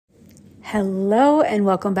Hello and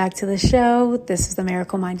welcome back to the show. This is the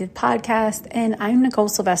Miracle Minded Podcast and I'm Nicole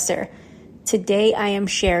Sylvester. Today I am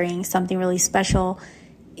sharing something really special.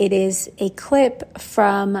 It is a clip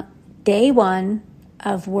from day 1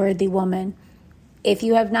 of Worthy Woman. If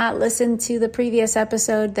you have not listened to the previous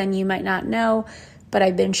episode, then you might not know, but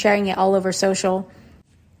I've been sharing it all over social.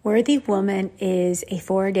 Worthy Woman is a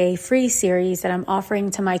 4-day free series that I'm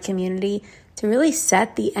offering to my community to really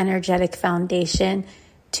set the energetic foundation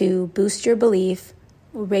to boost your belief,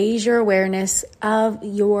 raise your awareness of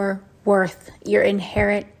your worth, your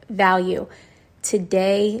inherent value.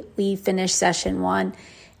 Today, we finished session 1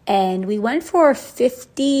 and we went for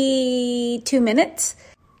 52 minutes.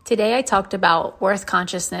 Today, I talked about worth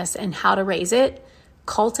consciousness and how to raise it,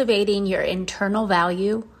 cultivating your internal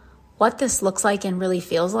value, what this looks like and really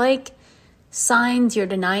feels like, signs you're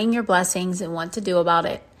denying your blessings and what to do about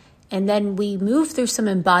it. And then we moved through some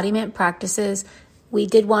embodiment practices. We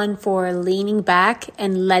did one for leaning back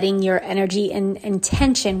and letting your energy and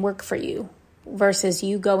intention work for you versus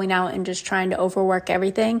you going out and just trying to overwork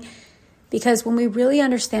everything. Because when we really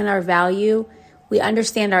understand our value, we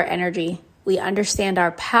understand our energy, we understand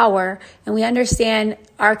our power, and we understand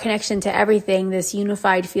our connection to everything, this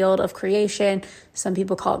unified field of creation, some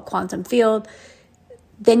people call it quantum field,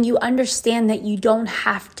 then you understand that you don't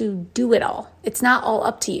have to do it all. It's not all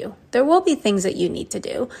up to you. There will be things that you need to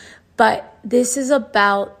do, but this is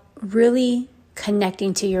about really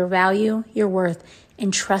connecting to your value, your worth,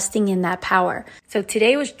 and trusting in that power. So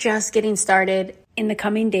today was just getting started. In the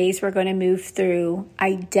coming days, we're going to move through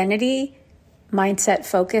identity, mindset,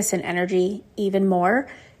 focus, and energy even more.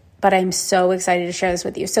 But I'm so excited to share this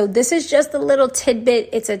with you. So this is just a little tidbit.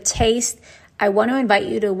 It's a taste. I want to invite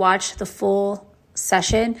you to watch the full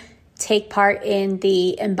session, take part in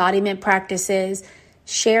the embodiment practices,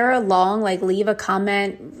 share along, like leave a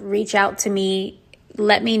comment, reach out to me,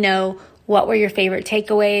 let me know what were your favorite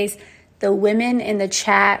takeaways. The women in the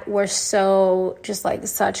chat were so just like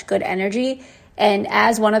such good energy. And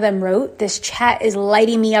as one of them wrote, this chat is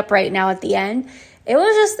lighting me up right now at the end. It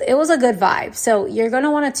was a good vibe. So you're going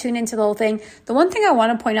to want to tune into the whole thing. The one thing I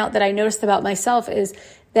want to point out that I noticed about myself is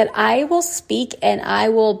that I will speak and I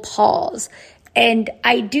will pause. And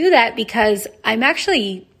I do that because I'm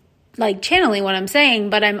actually like channeling what I'm saying,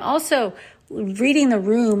 but I'm also reading the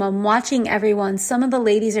room. I'm watching everyone. Some of the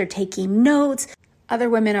ladies are taking notes. Other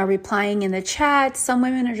women are replying in the chat. Some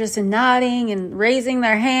women are just nodding and raising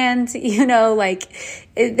their hands.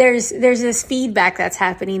 There's this feedback that's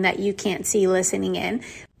happening that you can't see listening in.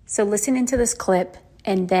 So listen into this clip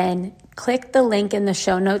and then click the link in the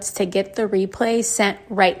show notes to get the replay sent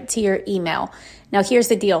right to your email. Now, here's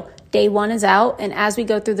the deal. Day 1 is out. And as we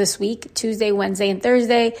go through this week, Tuesday, Wednesday, and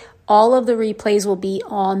Thursday, all of the replays will be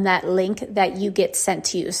on that link that you get sent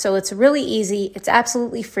to you. So it's really easy. It's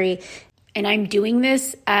absolutely free. And I'm doing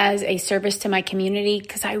this as a service to my community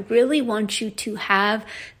because I really want you to have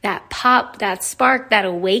that pop, that spark, that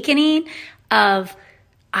awakening of,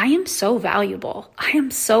 I am so valuable. I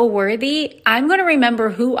am so worthy. I'm going to remember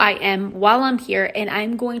who I am while I'm here, and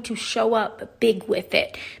I'm going to show up big with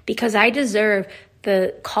it because I deserve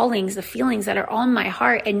the callings, the feelings that are on my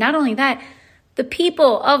heart. And not only that, the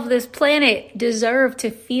people of this planet deserve to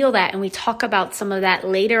feel that. And we talk about some of that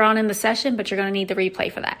later on in the session, but you're going to need the replay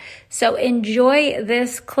for that. So enjoy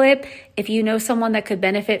this clip. If you know someone that could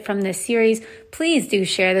benefit from this series, please do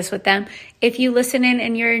share this with them. If you listen in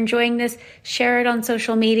and you're enjoying this, share it on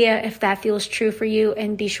social media if that feels true for you,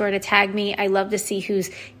 and be sure to tag me. I love to see who's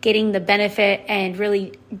getting the benefit and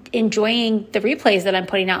really enjoying the replays that I'm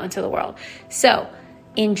putting out into the world. So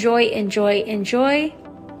enjoy, enjoy, enjoy.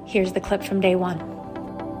 Here's the clip from day 1.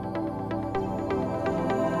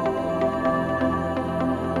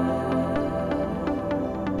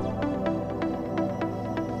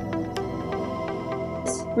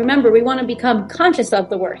 Remember, we want to become conscious of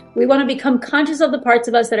the worth. We want to become conscious of the parts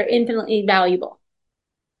of us that are infinitely valuable.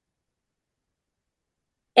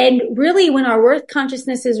 And really, when our worth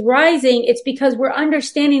consciousness is rising, it's because we're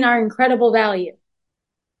understanding our incredible value.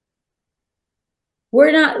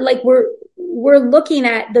 We're not like we're looking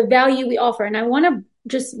at the value we offer. And I want to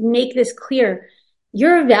just make this clear.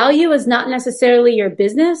 Your value is not necessarily your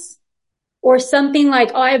business or something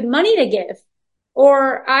like, oh, I have money to give,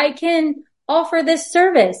 or I can offer this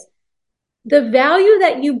service. The value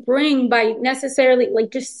that you bring by necessarily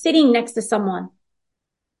like just sitting next to someone,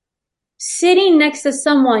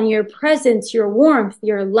 your presence, your warmth,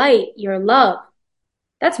 your light, your love,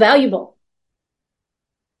 that's valuable.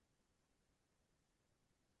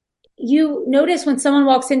 You notice when someone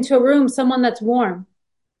walks into a room, someone that's warm,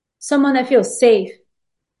 someone that feels safe,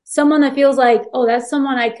 someone that feels like, oh, that's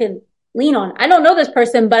someone I could lean on. I don't know this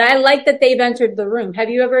person, but I like that they've entered the room. Have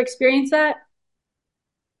you ever experienced that?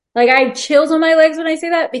 Like I have chills on my legs when I say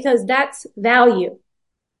that because that's value.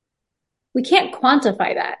 We can't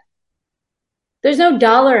quantify that. There's no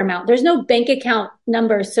dollar amount. There's no bank account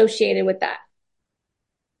number associated with that.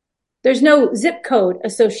 There's no zip code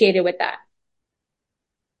associated with that.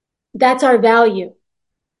 That's our value.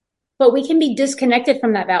 But we can be disconnected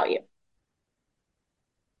from that value.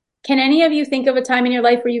 Can any of you think of a time in your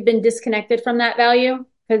life where you've been disconnected from that value?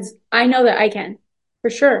 Because I know that I can, for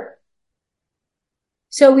sure.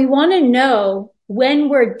 So we want to know when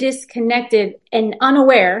we're disconnected and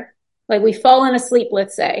unaware, like we've fallen asleep,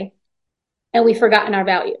 let's say, and we've forgotten our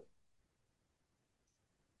value.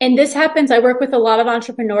 And this happens, I work with a lot of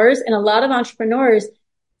entrepreneurs, and a lot of entrepreneurs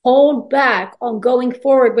hold back on going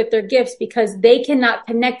forward with their gifts because they cannot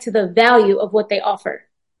connect to the value of what they offer.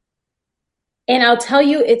 And I'll tell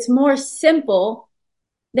you, it's more simple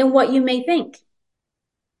than what you may think.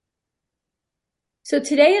 So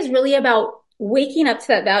today is really about waking up to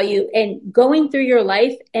that value and going through your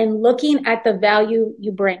life and looking at the value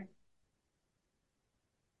you bring.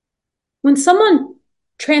 When someone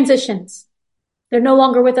transitions, they're no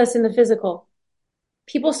longer with us in the physical,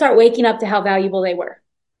 people start waking up to how valuable they were.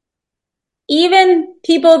 Even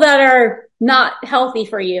people that are not healthy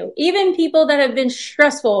for you, even people that have been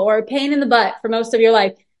stressful or a pain in the butt for most of your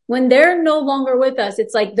life, when they're no longer with us,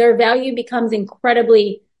 it's like their value becomes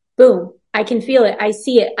incredibly, boom, I can feel it. I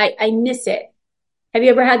see it. I miss it. Have you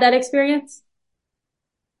ever had that experience?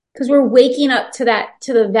 Because we're waking up to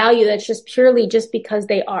the value that's just purely just because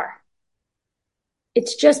they are.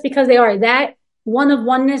 It's just because they are. That one of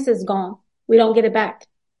oneness is gone. We don't get it back.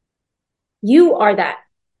 You are that.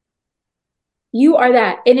 You are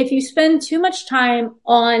that. And if you spend too much time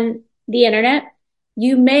on the internet,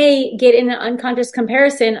 you may get in an unconscious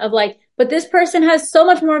comparison of like, but this person has so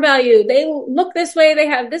much more value. They look this way. They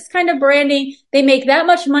have this kind of branding. They make that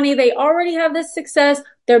much money. They already have this success.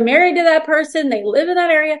 They're married to that person. They live in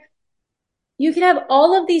that area. You can have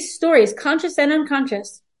all of these stories, conscious and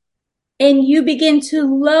unconscious, and you begin to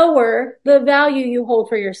lower the value you hold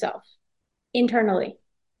for yourself internally.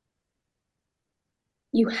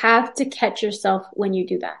 You have to catch yourself when you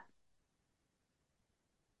do that.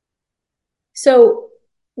 So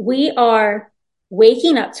we are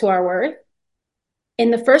waking up to our worth.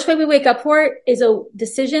 And the first way we wake up for it is a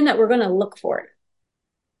decision that we're going to look for it.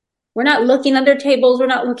 We're not looking under tables. We're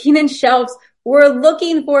not looking in shelves. We're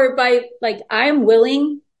looking for it by like, I'm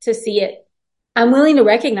willing to see it. I'm willing to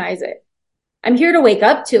recognize it. I'm here to wake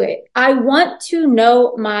up to it. I want to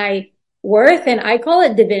know my worth, and I call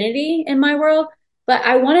it divinity in my world. But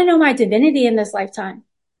I want to know my divinity in this lifetime.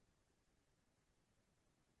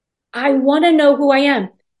 I want to know who I am.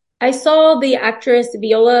 I saw the actress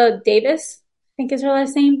Viola Davis, I think is her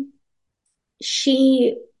last name.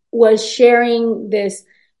 She was sharing this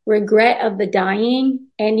regret of the dying.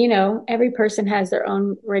 And, you know, every person has their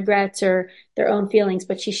own regrets or their own feelings.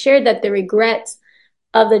 But she shared that the regrets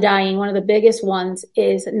of the dying, one of the biggest ones,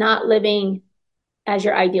 is not living as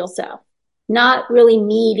your ideal self. Not really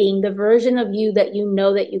meeting the version of you that you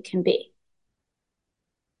know that you can be.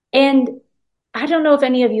 And I don't know if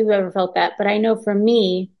any of you have ever felt that, but I know for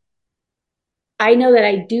me, I know that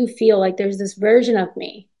I do feel like there's this version of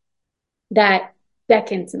me that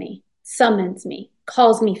beckons me, summons me,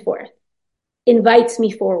 calls me forth, invites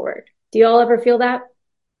me forward. Do you all ever feel that?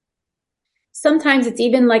 Sometimes it's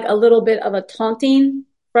even like a little bit of a taunting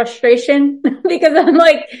frustration because I'm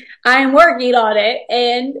like, I'm working on it.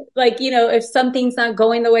 And like, you know, if something's not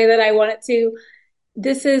going the way that I want it to,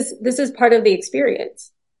 this is part of the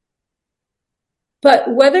experience.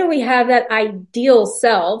 But whether we have that ideal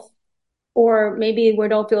self, or maybe we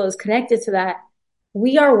don't feel as connected to that,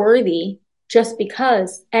 we are worthy just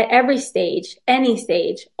because at every stage, any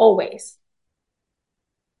stage, always.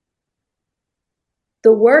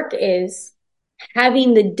 The work is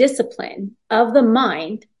having the discipline of the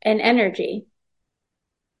mind and energy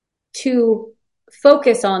to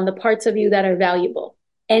focus on the parts of you that are valuable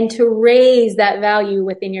and to raise that value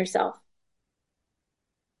within yourself.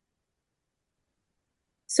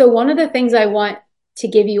 So one of the things I want to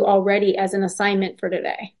give you already as an assignment for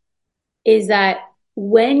today is that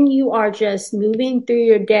when you are just moving through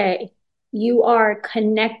your day, you are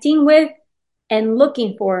connecting with and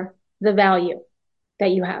looking for the value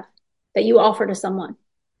that you have, that you offer to someone.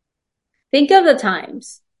 Think of the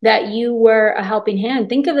times that you were a helping hand.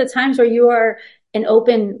 Think of the times where you are an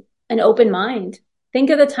open mind. Think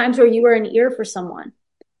of the times where you were an ear for someone.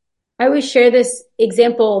 I always share this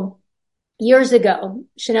example. Years ago,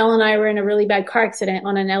 Chanel and I were in a really bad car accident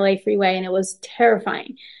on an LA freeway, and it was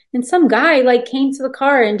terrifying. And some guy like came to the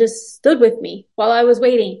car and just stood with me while I was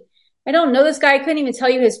waiting. I don't know this guy. I couldn't even tell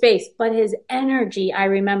you his face, but his energy, I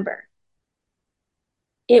remember.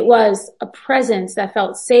 It was a presence that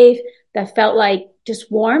felt safe, that felt like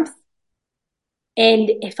just warmth. And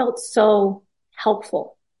it felt so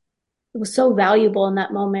helpful. It was so valuable in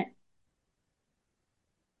that moment.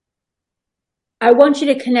 I want you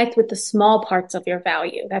to connect with the small parts of your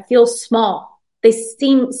value that feel small. They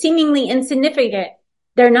seem seemingly insignificant.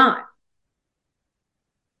 They're not.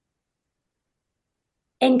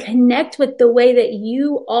 And connect with the way that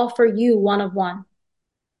you offer you one of one.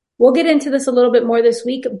 We'll get into this a little bit more this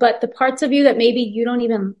week, but the parts of you that maybe you don't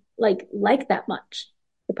even like that much,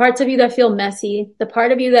 the parts of you that feel messy, the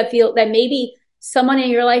part of you that feel that maybe someone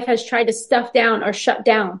in your life has tried to stuff down or shut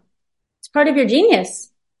down. It's part of your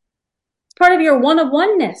genius. It's part of your one of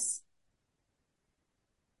oneness.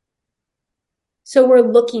 So we're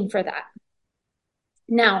looking for that.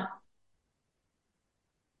 Now,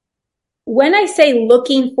 when I say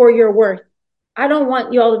looking for your worth, I don't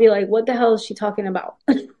want you all to be like, what the hell is she talking about?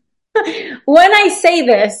 When I say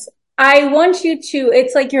this, I want you to,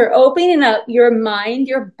 it's like you're opening up your mind,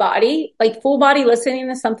 your body, like full body listening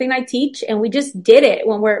to something I teach. And we just did it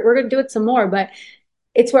when we're going to do it some more, but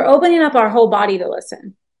we're opening up our whole body to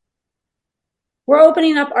listen. We're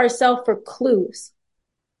opening up ourselves for clues.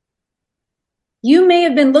 You may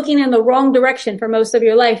have been looking in the wrong direction for most of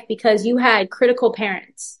your life because you had critical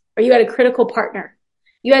parents or you had a critical partner.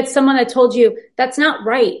 You had someone that told you that's not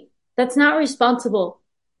right. That's not responsible.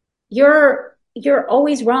 You're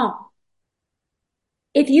always wrong.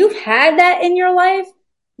 If you've had that in your life,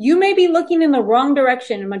 you may be looking in the wrong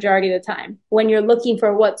direction a majority of the time when you're looking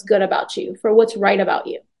for what's good about you, for what's right about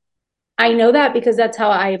you. I know that because that's how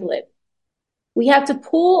I have lived. We have to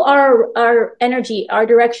pull our energy, our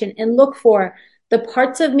direction, and look for the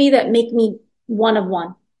parts of me that make me one of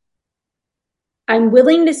one. I'm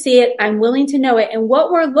willing to see it. I'm willing to know it. And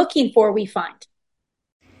what we're looking for, we find.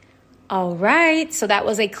 All right. So that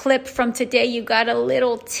was a clip from today. You got a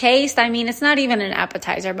little taste. I mean, it's not even an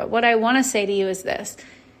appetizer, but what I want to say to you is this.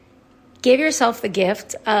 Give yourself the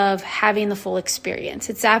gift of having the full experience.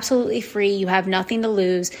 It's absolutely free. You have nothing to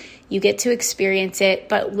lose. You get to experience it.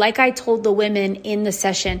 But like I told the women in the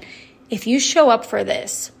session, if you show up for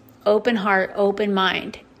this, open heart, open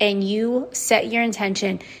mind, and you set your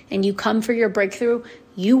intention and you come for your breakthrough,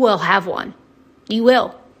 you will have one. You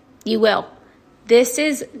will. You will. This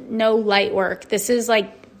is no light work. This is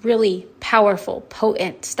like really powerful,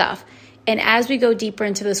 potent stuff. And as we go deeper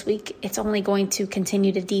into this week, it's only going to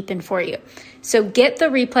continue to deepen for you. So get the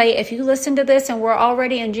replay. If you listen to this and we're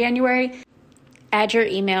already in January, add your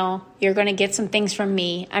email. You're going to get some things from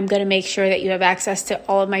me. I'm going to make sure that you have access to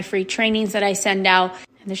all of my free trainings that I send out.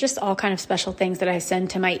 And there's just all kind of special things that I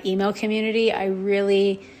send to my email community. I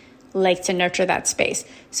really like to nurture that space.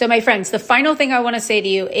 So my friends, the final thing I want to say to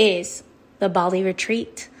you is the Bali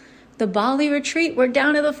retreat. The Bali retreat, we're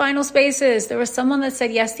down to the final spaces. There was someone that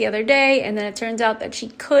said yes the other day, and then it turns out that she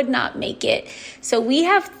could not make it. So we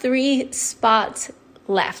have 3 spots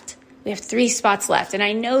left. And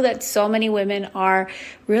I know that so many women are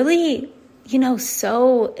really,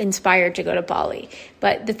 so inspired to go to Bali.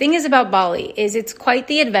 But the thing is about Bali is it's quite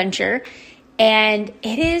the adventure, and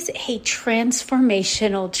it is a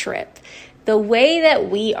transformational trip. The way that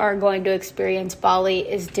we are going to experience Bali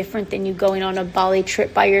is different than you going on a Bali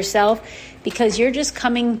trip by yourself, because you're just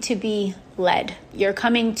coming to be led. You're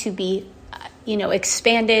coming to be,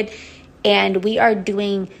 expanded. And we are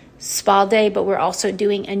doing spa day, but we're also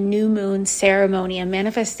doing a new moon ceremony, a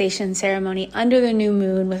manifestation ceremony under the new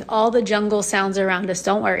moon with all the jungle sounds around us.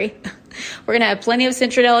 Don't worry. We're going to have plenty of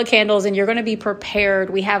citronella candles and you're going to be prepared.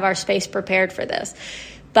 We have our space prepared for this.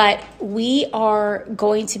 But we are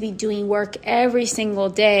going to be doing work every single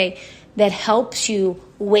day that helps you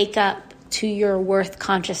wake up to your worth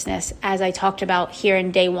consciousness, as I talked about here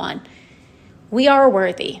in day 1. We are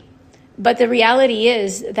worthy. But the reality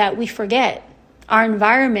is that we forget. Our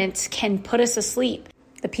environments can put us asleep.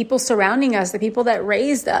 The people surrounding us, the people that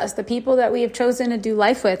raised us, the people that we have chosen to do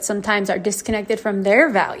life with sometimes are disconnected from their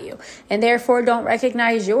value and therefore don't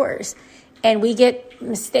recognize yours. And we get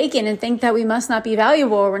mistaken and think that we must not be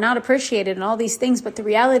valuable or we're not appreciated and all these things. But the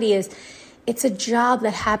reality is it's a job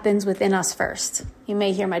that happens within us first. You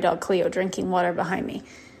may hear my dog Cleo drinking water behind me.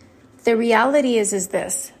 The reality is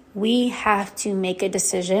this. We have to make a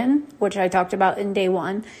decision, which I talked about in day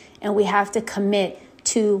 1, and we have to commit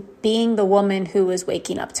to being the woman who is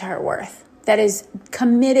waking up to her worth, that is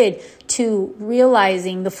committed to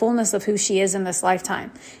realizing the fullness of who she is in this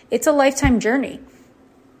lifetime. It's a lifetime journey.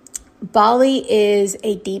 Bali is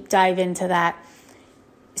a deep dive into that.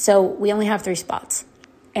 So we only have 3 spots.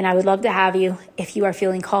 And I would love to have you. If you are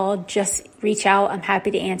feeling called, just reach out. I'm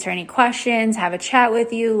happy to answer any questions, have a chat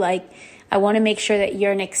with you. I want to make sure that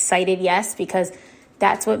you're an excited yes, because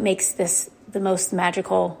that's what makes this the most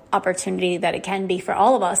magical opportunity that it can be for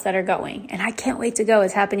all of us that are going. And I can't wait to go.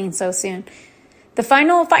 It's happening so soon. The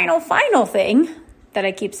final thing that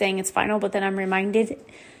I keep saying it's final, but then I'm reminded,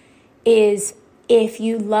 is if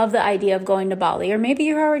you love the idea of going to Bali, or maybe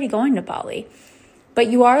you're already going to Bali, but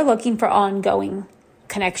you are looking for ongoing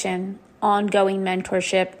connection, ongoing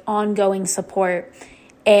mentorship, ongoing support,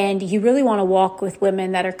 and you really want to walk with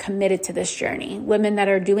women that are committed to this journey, women that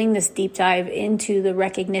are doing this deep dive into the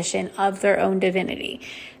recognition of their own divinity,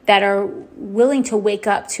 that are willing to wake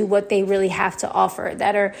up to what they really have to offer,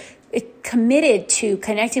 that are committed to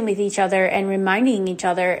connecting with each other and reminding each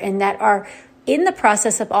other, and that are in the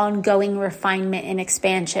process of ongoing refinement and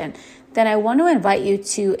expansion, then I want to invite you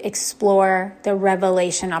to explore the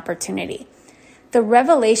Revelation opportunity. The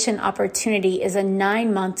Revelation opportunity is a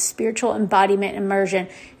 9-month spiritual embodiment immersion.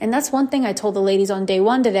 And that's one thing I told the ladies on day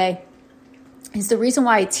 1 today, is the reason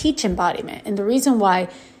why I teach embodiment, and the reason why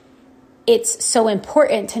it's so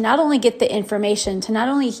important to not only get the information, to not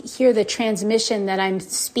only hear the transmission that I'm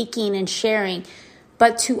speaking and sharing,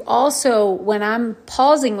 but to also, when I'm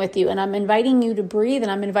pausing with you and I'm inviting you to breathe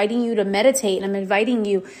and I'm inviting you to meditate and I'm inviting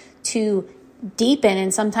you to deepen,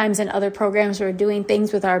 and sometimes in other programs we're doing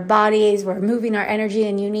things with our bodies, we're moving our energy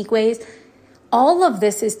in unique ways. All of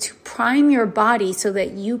this is to prime your body so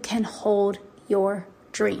that you can hold your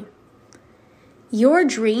dream. Your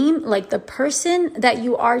dream, like the person that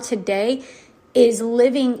you are today, is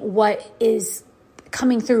living what is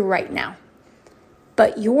coming through right now.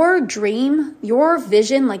 But your dream, your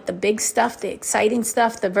vision, like the big stuff, the exciting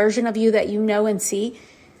stuff, the version of you that you know and see,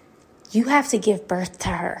 you have to give birth to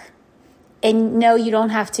her. And no, you don't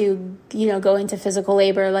have to, go into physical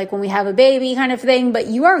labor like when we have a baby kind of thing, but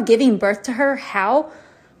you are giving birth to her. How?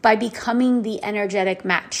 By becoming the energetic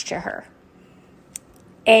match to her.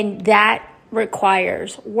 And that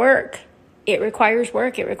requires work. It requires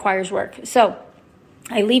work. So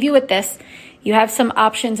I leave you with this. You have some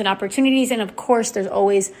options and opportunities. And of course, there's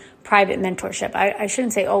always private mentorship. I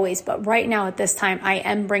shouldn't say always, but right now at this time, I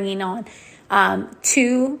am bringing on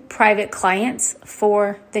 2 private clients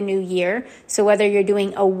for the new year. So whether you're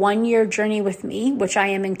doing a 1-year journey with me, which I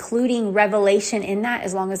am including Revelation in that,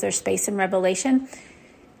 as long as there's space in Revelation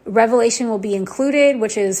will be included,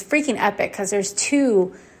 which is freaking epic because there's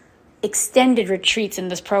 2 extended retreats in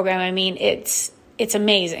this program. I mean, it's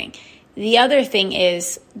amazing. The other thing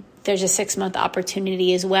is there's a 6-month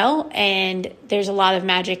opportunity as well. And there's a lot of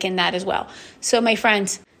magic in that as well. So my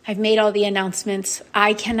friends, I've made all the announcements.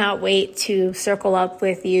 I cannot wait to circle up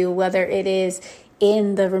with you, whether it is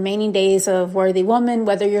in the remaining days of Worthy Woman,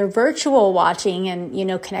 whether you're virtual watching and,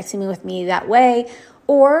 connecting with me that way,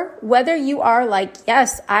 or whether you are like,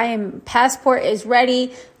 yes, passport is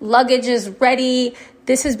ready, luggage is ready.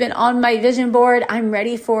 This has been on my vision board. I'm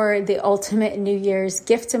ready for the ultimate New Year's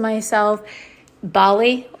gift to myself,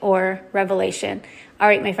 Bali or Revelation. All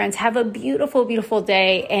right, my friends, have a beautiful, beautiful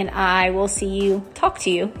day, and I will talk to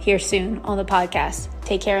you here soon on the podcast.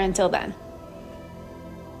 Take care until then.